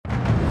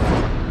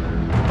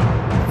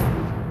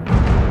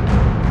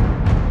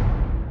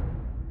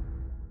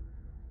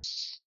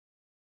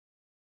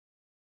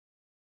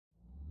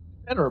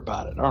Better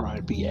about it, aren't I,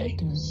 BA?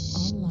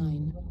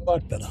 Online.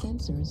 What better?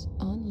 Sensors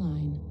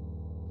online.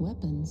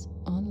 Weapons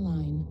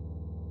online.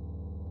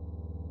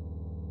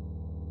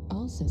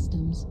 All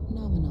systems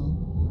nominal.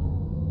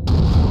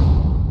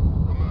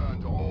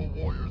 Command to all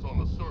warriors on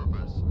the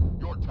surface.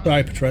 Your task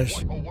Sorry, is to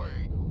Patrice. wipe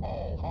away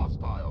all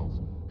hostiles.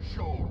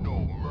 Show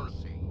no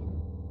mercy.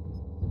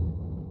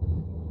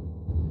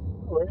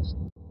 Where's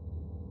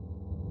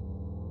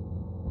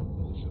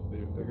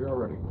They're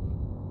already.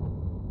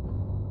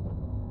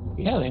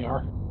 Yeah, they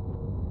are.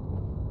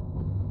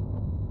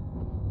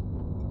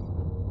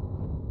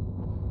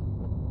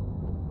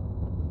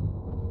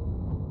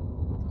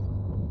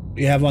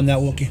 You have on that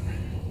Wookiee?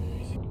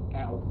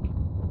 Ow.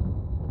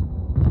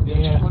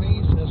 Yeah.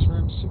 X-20s,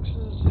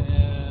 SRM-6s,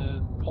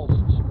 and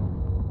pulses.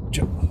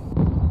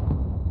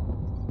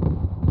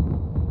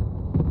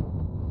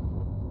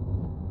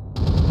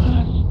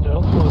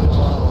 Still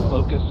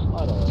focus.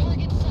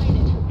 Target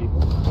sighted.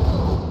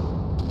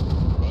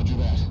 Roger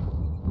that.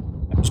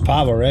 It's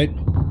Pava, right?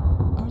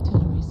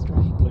 Artillery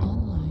strike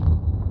online.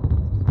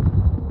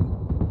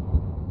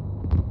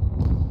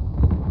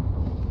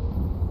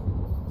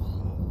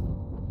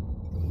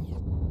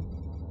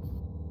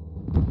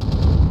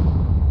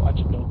 Watch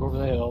it, don't go over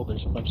the hill.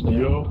 There's a bunch there.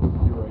 Yo,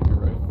 you're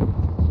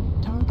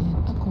right.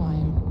 Target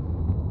acquired.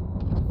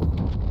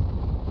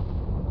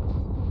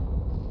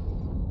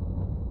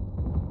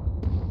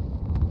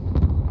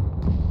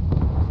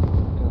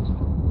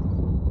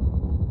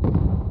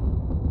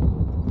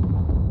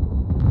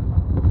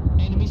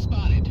 Enemy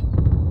spotted.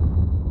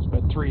 There's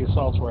been 3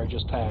 assaults where I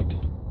just tagged.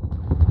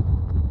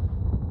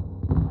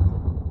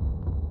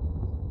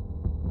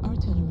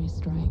 Artillery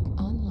strike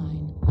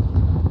online.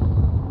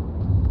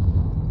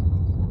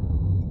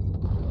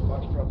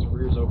 Foxtrot's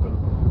rear's open.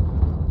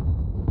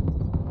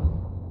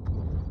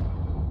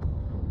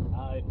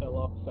 I fell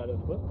off the side of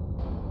the cliff.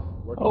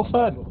 Working Oh, my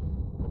fun.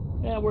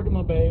 bay. Yeah, working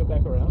my bay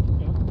back around.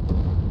 Yeah.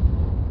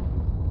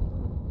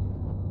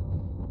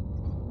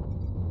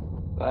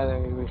 I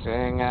think we should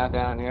hang out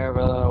down here for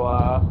a little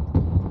while.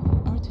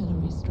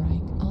 Artillery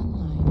strike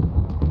online.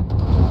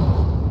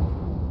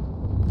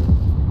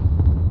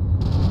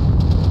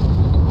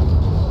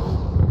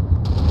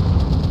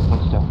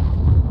 What's stuff?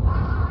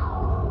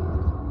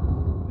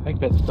 I think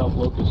that stealth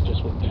locust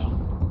just went down.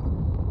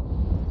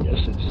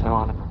 Yes, it's I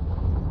want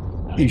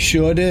it. He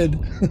sure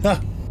did.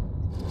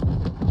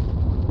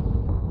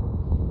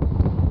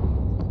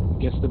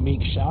 Guess the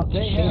meek shout.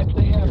 They have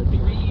 3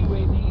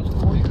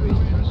 UAVs, 4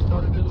 UAVs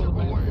started to little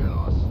bit.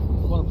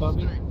 One above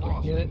me, can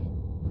I get it?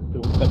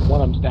 That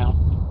one of them's down.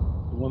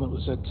 The one that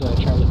was at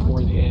Charlie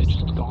 4, the edge,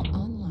 it's gone.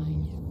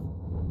 Online.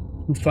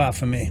 Too far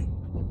for me.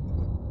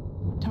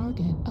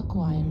 Target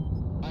acquired.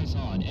 Eyes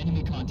on.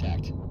 Enemy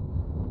contact.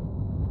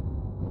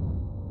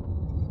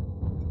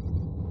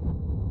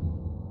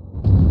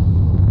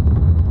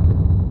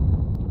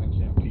 I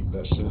can't keep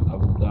that shit. I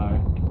will die.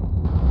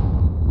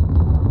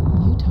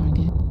 New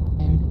target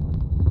acquired.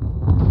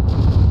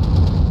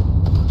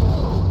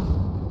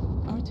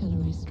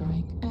 Artillery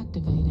strike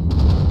activated.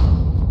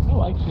 I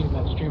like seeing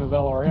that stream of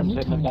LRMs New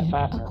hitting at that target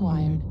fastener.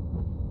 acquired.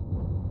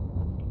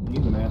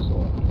 He's an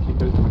asshole.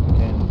 Keep it if you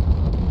can.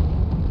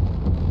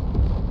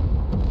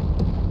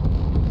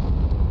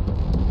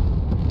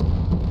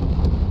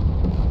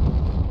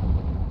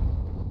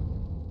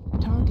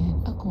 Target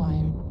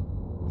acquired.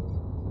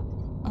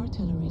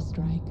 Artillery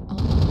strike on.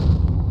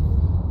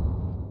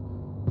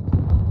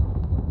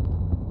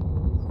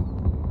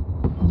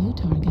 New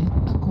target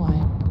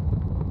acquired.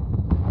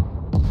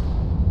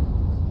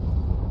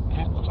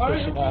 Let's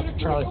push it up.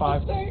 Charlie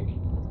 5.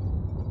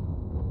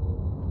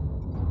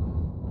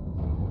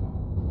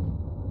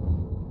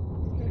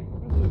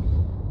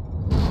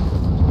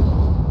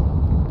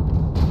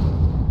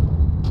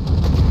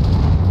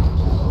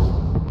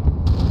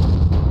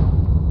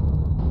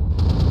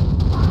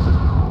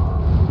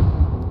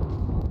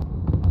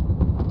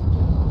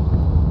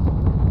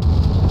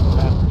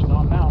 Fastener's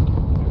not mount.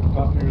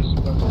 Top here is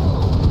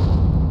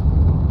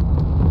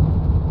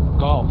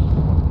Golf.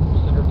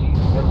 Center D.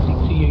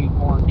 SCT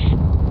orange.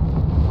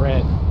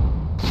 Red.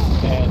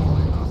 And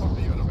Half of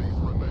the enemies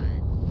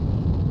remain.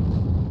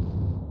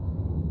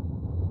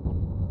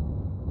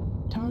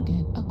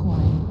 Target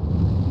acquired.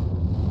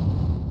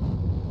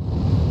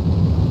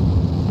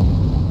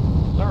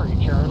 sorry,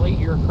 Charlie,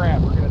 you're a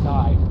crab. We're gonna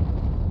die.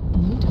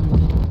 New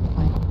target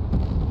acquired.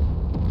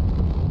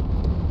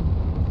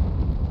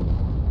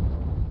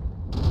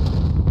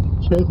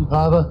 Shooting,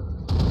 Pava.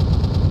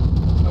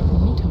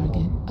 New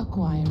target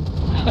acquired.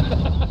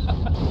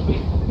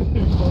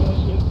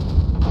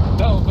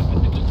 No, but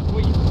just the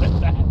way you said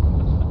that.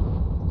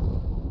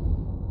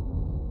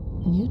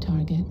 New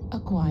target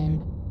acquired.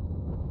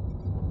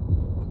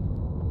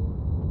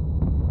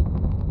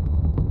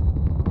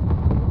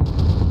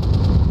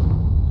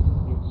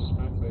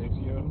 Smack the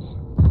ATMs.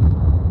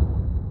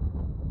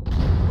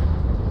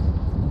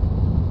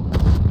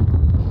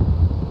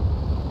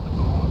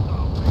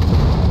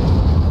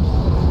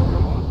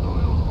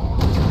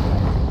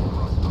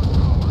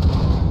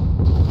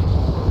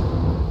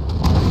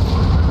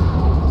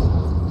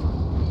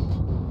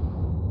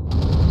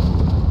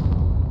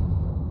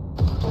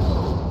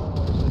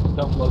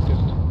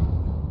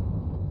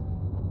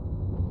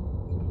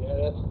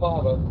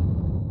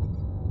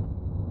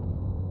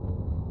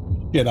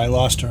 Shit, I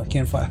lost her. I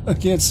can't find. I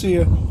can't see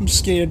her. I'm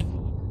scared.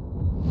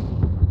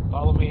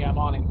 Follow me, I'm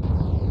on him.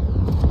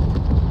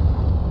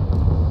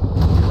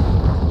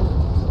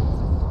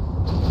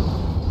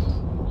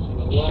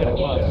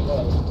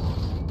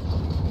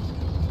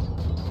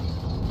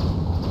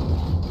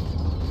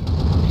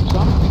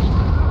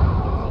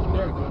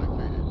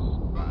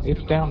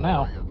 It's down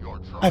now.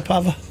 Hi,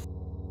 Pava.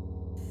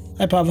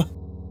 Hi, Pava.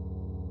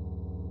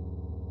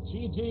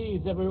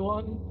 GG's,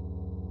 everyone.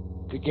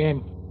 Good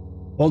game.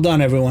 Well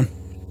done, everyone.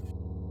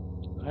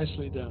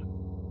 Nicely done.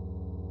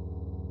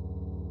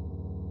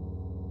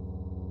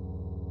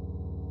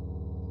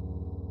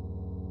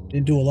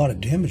 Didn't do a lot of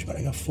damage, but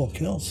I got 4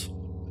 kills.